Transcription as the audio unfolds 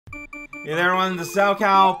Hey there, everyone, the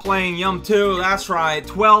SoCal playing YUMP2, that's right,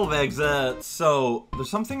 12 exits. So, there's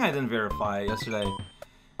something I didn't verify yesterday.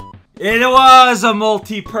 It was a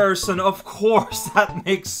multi-person, of course, that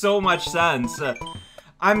makes so much sense.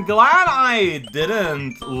 I'm glad I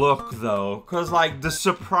didn't look, though, because, like, the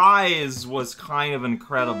surprise was kind of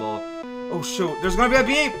incredible. Oh, shoot, there's gonna be a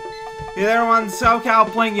beep! Hey there, everyone, SoCal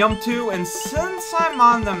playing YUMP2, and since I'm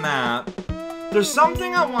on the map, there's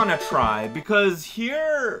something I want to try, because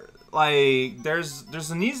here... like,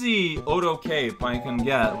 there's an easy auto cape I can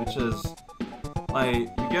get, which is, like,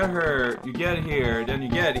 you get her, you get here, then you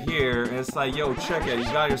get here, and it's like, yo, check it, you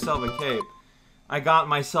got yourself a cape. I got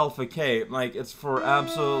myself a cape, like, it's for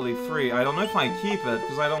absolutely free. I don't know if I keep it,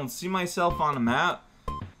 because I don't see myself on the map,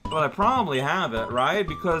 but I probably have it, right?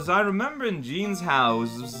 Because I remember in Jean's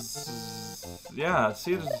house, yeah,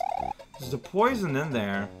 see, there's the poison in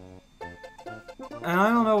there. And I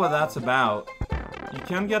don't know what that's about. You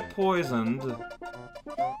can get poisoned.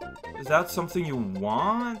 Is that something you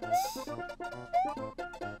want?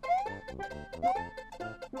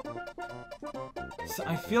 So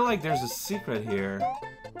I feel like there's a secret here.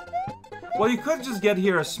 Well, you could just get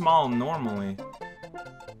here a small normally.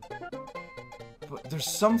 But there's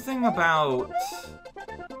something about...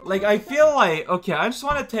 like, I feel like... okay, I just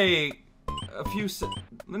want to take a few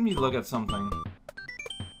let me look at something.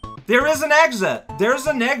 There is an exit! There's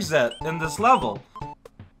an exit in this level.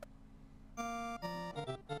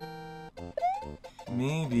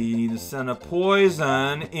 Maybe you need to send a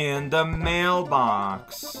poison in the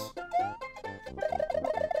mailbox.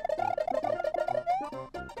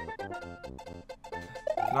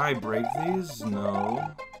 Can I break these?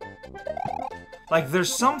 No. Like,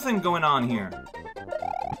 there's something going on here.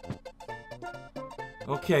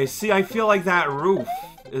 Okay, see, I feel like that roof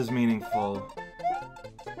is meaningful.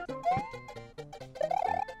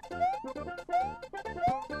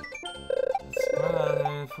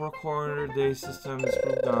 Four-quarter day system is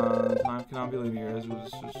proved on. Time cannot be living here.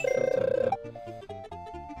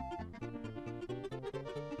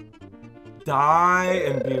 Die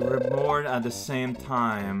and be reborn at the same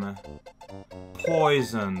time.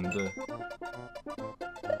 Poisoned.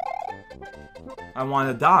 I want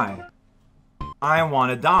to die. I want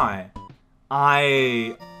to die.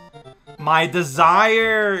 My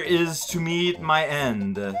desire is to meet my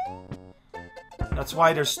end. That's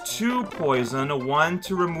why there's two poison, one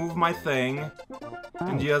to remove my thing,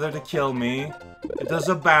 and the other to kill me. It does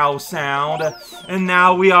a bow sound, and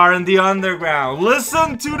now we are in the underground.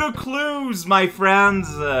 Listen to the clues, my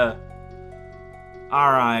friends!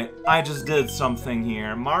 Alright, I just did something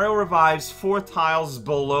here. Mario revives 4 tiles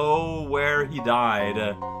below where he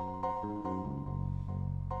died.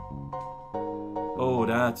 Oh,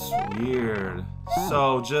 that's weird.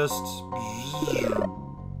 So, just...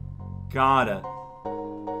 got it.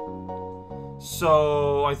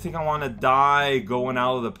 So, I think I want to die going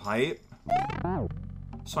out of the pipe.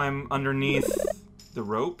 So I'm underneath the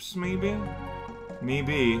ropes, maybe?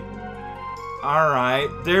 Maybe. Alright,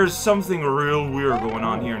 there's something real weird going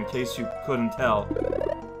on here, in case you couldn't tell.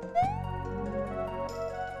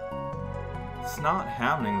 It's not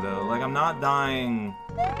happening, though. Like, I'm not dying...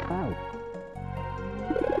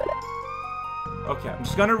 okay, I'm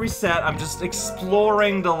just gonna reset. I'm just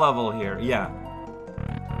exploring the level here. Yeah.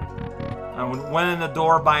 I went in the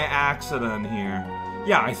door by accident here.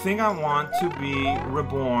 Yeah, I think I want to be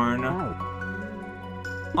reborn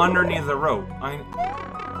underneath the rope. I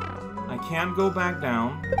can't go back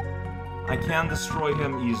down. I can destroy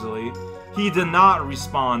him easily. He did not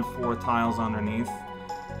respawn 4 tiles underneath.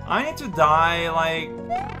 I need to die, like,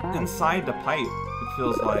 inside the pipe, it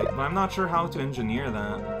feels like. But I'm not sure how to engineer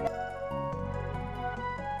that.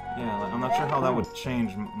 Yeah, like, I'm not sure how that would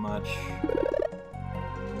change much.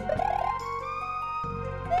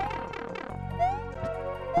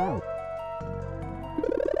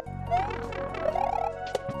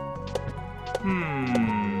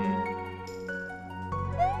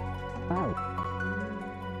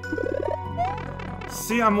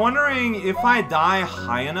 See, I'm wondering if I die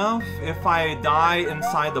high enough, if I die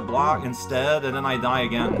inside the block instead, and then I die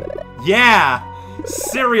again. Yeah!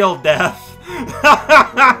 Serial death!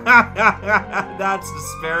 That's the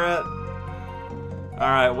spirit.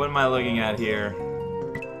 Alright, what am I looking at here?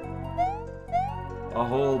 A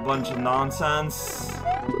whole bunch of nonsense.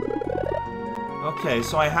 Okay,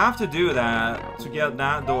 so I have to do that to get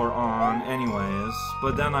that door on anyways,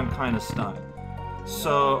 but then I'm kind of stuck.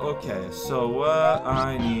 So, okay, so what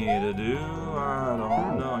I need to do, I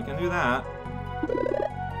don't know, I can do that.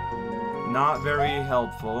 Not very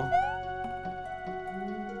helpful.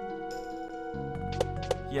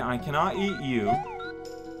 Yeah, I cannot eat you,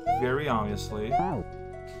 very obviously.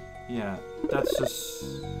 Yeah, that's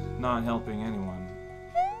just not helping anyone.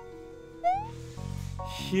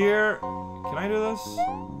 Here, can I do this?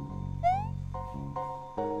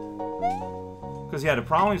 Because yeah, the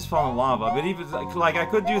problem is falling lava. But even like I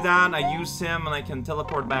could do that, and I use him, and I can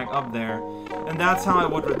teleport back up there, and that's how I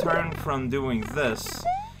would return from doing this.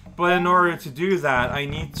 But in order to do that, I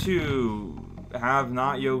need to have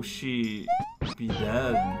not Yoshi be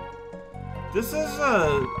dead. This is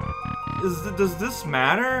a... does this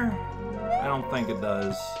matter? I don't think it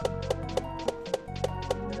does.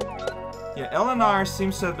 Yeah, LNR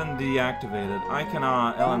seems to have been deactivated. I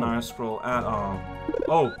cannot LNR scroll at all.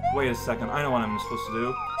 Oh, wait a second. I know what I'm supposed to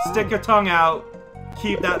do. Stick your tongue out.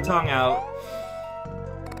 Keep that tongue out.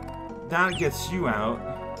 That gets you out.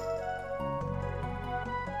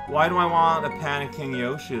 Why do I want a panicking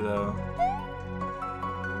Yoshi, though?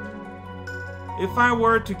 If I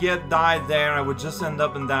were to die there, I would just end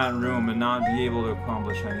up in that room and not be able to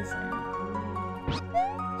accomplish anything.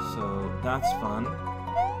 So, that's fun.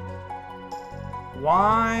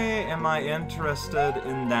 Why am I interested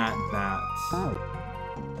in that bat?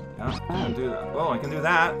 Yeah, I can do that. Oh, I can do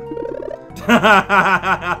that.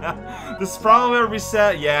 This is probably a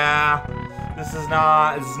reset. Yeah, this is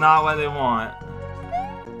not what they want.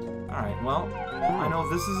 Alright, well, I know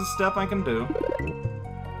this is a step I can do.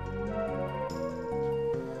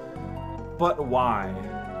 But why?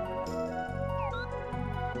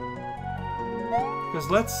 Because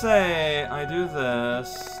let's say I do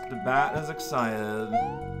this, the bat is excited.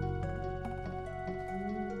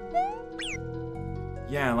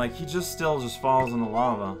 Yeah, like he still just falls in the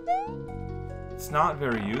lava. It's not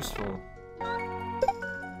very useful.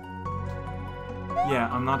 Yeah,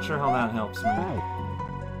 I'm not sure how that helps me.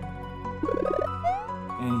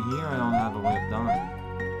 And here I don't have a way of dying.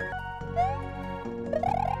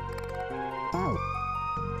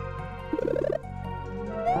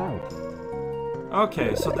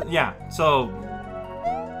 Okay, so yeah, so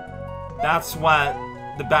that's what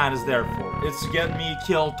the bat is there for. It's to get me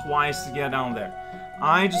killed twice to get down there.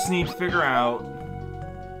 I just need to figure out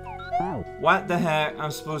what the heck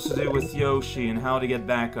I'm supposed to do with Yoshi and how to get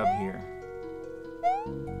back up here.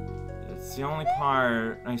 It's the only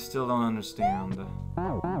part I still don't understand.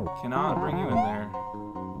 Cannot bring you in there.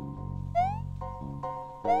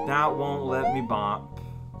 That won't let me bop.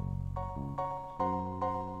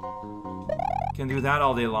 Can do that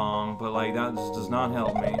all day long, but like that just does not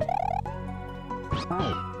help me.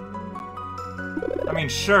 I mean,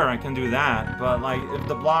 sure, I can do that, but like if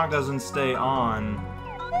the block doesn't stay on,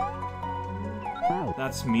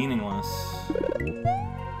 that's meaningless. And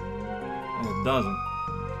it doesn't.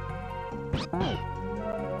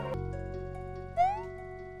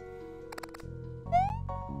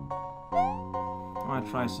 I want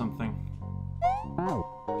to try something.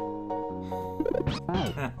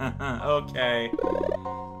 Okay.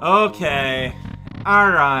 Okay.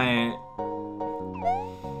 Alright.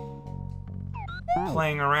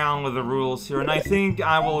 Playing around with the rules here, and I think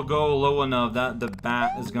I will go low enough that the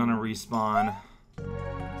bat is gonna respawn.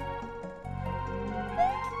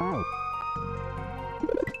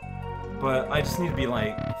 But I just need to be,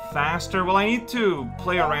 like, faster. Well, I need to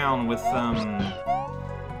play around with,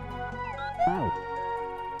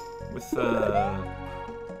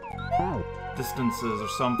 distances or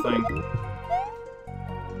something.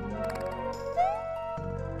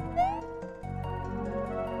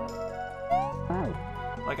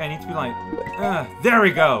 Like, I need to be like, there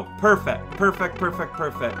we go! Perfect, perfect, perfect,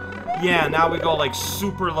 perfect. Yeah, now we go, like,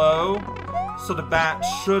 super low, so the bat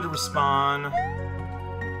should respawn.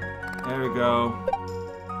 There we go.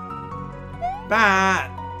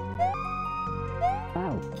 Bat!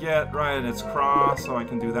 Get right in its cross so I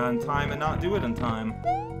can do that in time and not do it in time.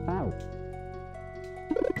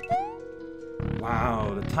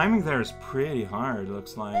 Wow, the timing there is pretty hard,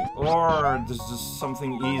 looks like. Or there's just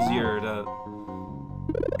something easier that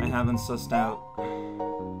I haven't sussed out.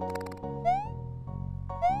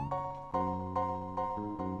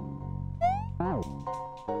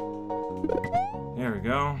 There we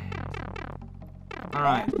go.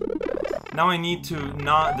 Alright. Now I need to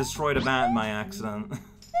not destroy the bat by accident.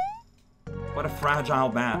 What a fragile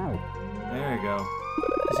bat. There you go.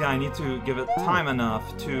 'Cause yeah, I need to give it time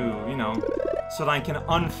enough to, you know, so that I can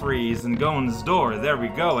unfreeze and go in this door. There we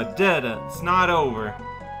go, I did it. It's not over.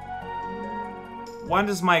 What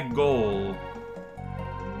is my goal?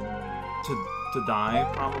 To die,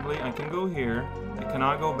 probably. I can go here. I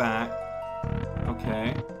cannot go back.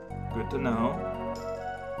 Okay. Good to know.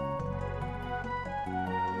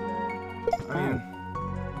 I mean...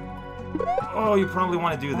 Oh, you probably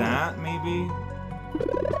want to do that, maybe?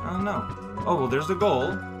 I don't know. Oh, well, there's the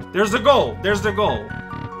goal. There's the goal! There's the goal!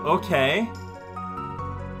 Okay.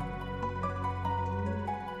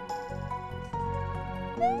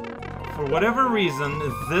 For whatever reason,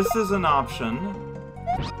 this is an option.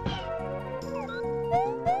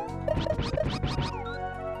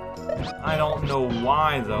 I don't know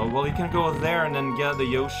why, though. Well, you can go there and then get the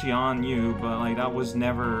Yoshi on you, but, like, that was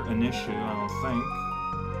never an issue, I don't think.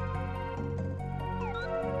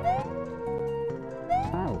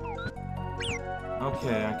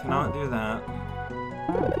 Okay, I cannot do that.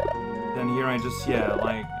 Then here I just, yeah,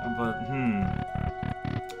 like, but,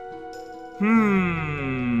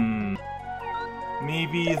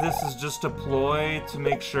 Maybe this is just a ploy to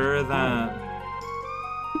make sure that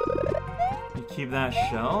you keep that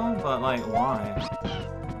shell? But, like, why?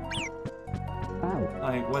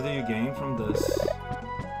 Like, what do you gain from this?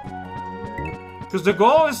 Because the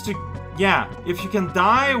goal is to, yeah, if you can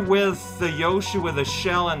die with the Yoshi with a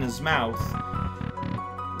shell in his mouth,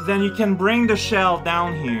 then you can bring the shell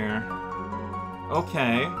down here.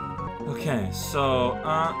 Okay. Okay, so,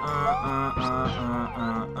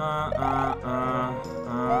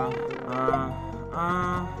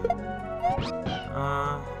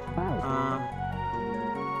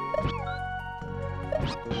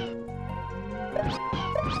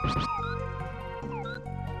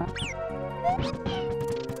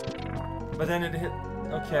 but then it hit,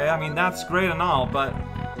 okay, I mean, that's great and all, but,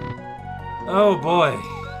 oh boy.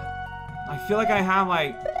 I feel like I have,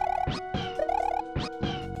 like,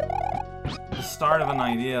 the start of an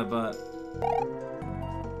idea, but...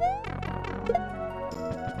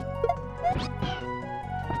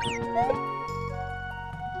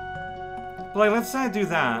 But, like, let's say I do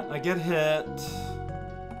that. I get hit.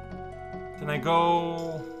 Then I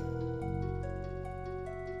go...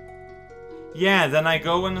 Yeah, then I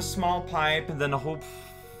go in a small pipe, and then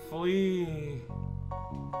hopefully...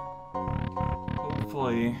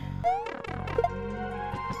 Hopefully...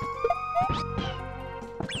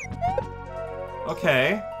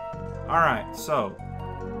 Okay. Alright, so...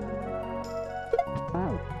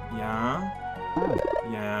 Yeah.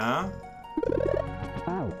 Yeah.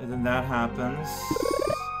 And then that happens.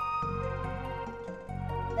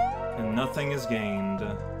 And nothing is gained.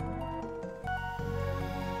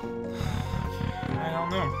 I don't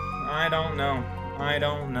know. I don't know. I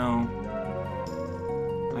don't know.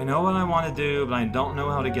 I know what I want to do, but I don't know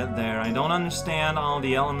how to get there. I don't understand all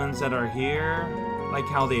the elements that are here, like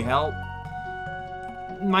how they help.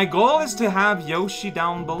 My goal is to have Yoshi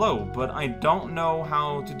down below, but I don't know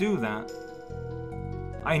how to do that.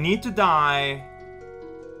 I need to die,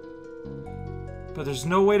 but there's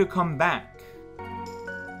no way to come back.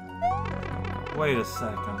 Wait a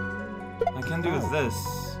second. I can do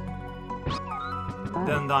this.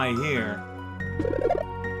 Then die here.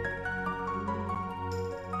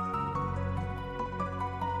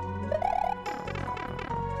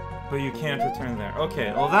 But you can't return there.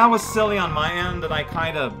 Okay, well that was silly on my end that I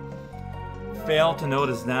kind of failed to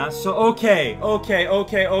notice that. So, okay,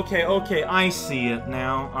 I see it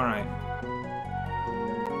now. Alright.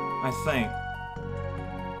 I think.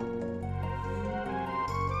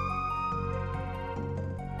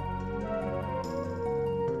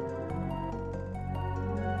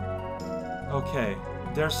 Okay,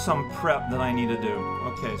 there's some prep that I need to do.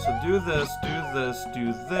 Okay, so do this, do this,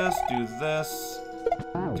 do this, do this.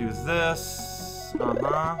 Do this,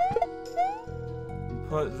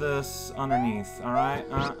 Put this underneath, alright?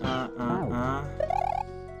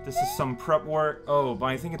 This is some prep work. Oh, but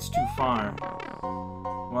I think it's too far.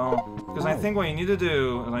 Well, because I think what you need to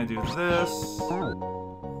do is I do this.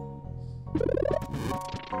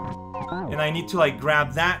 And I need to, like,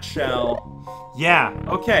 grab that shell. Yeah,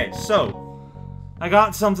 okay, so I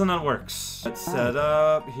got something that works. Let's set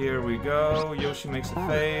up, here we go. Yoshi makes a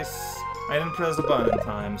face. I didn't press the button in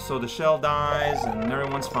time, so the shell dies and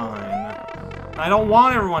everyone's fine. I don't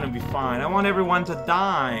want everyone to be fine. I want everyone to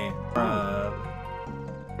die.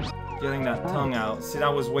 Getting that tongue out. See,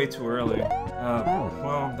 that was way too early.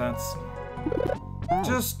 Well, that's...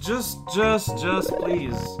 Just,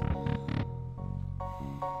 please.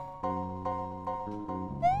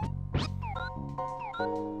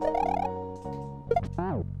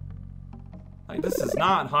 Like, this is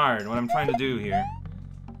not hard, what I'm trying to do here.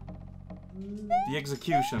 The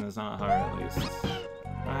execution is not hard, at least.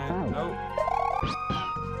 Right, nope.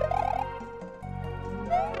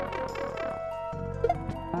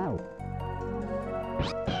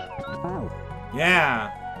 Yeah!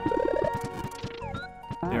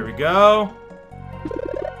 There we go.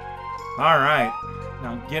 Alright.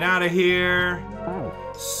 Now get out of here.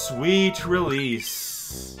 Sweet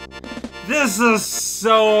release. This is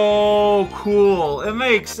so cool. It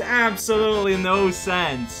makes absolutely no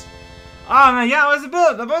sense. Oh man, yeah, I was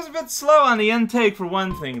a bit slow on the intake for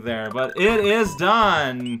one thing there, but it is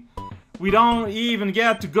done. We don't even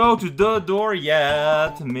get to go to the door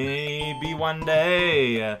yet. Maybe one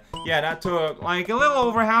day. Yeah, that took like a little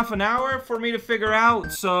over half an hour for me to figure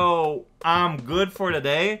out, so I'm good for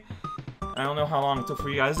today. I don't know how long it took for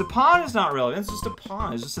you guys. The pawn is not relevant. It's just a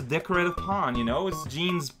pawn. It's just a decorative pawn, you know? It's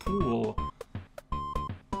Gene's pool.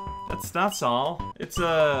 That's all.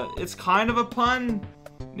 It's kind of a pun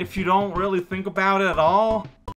if you don't really think about it at all.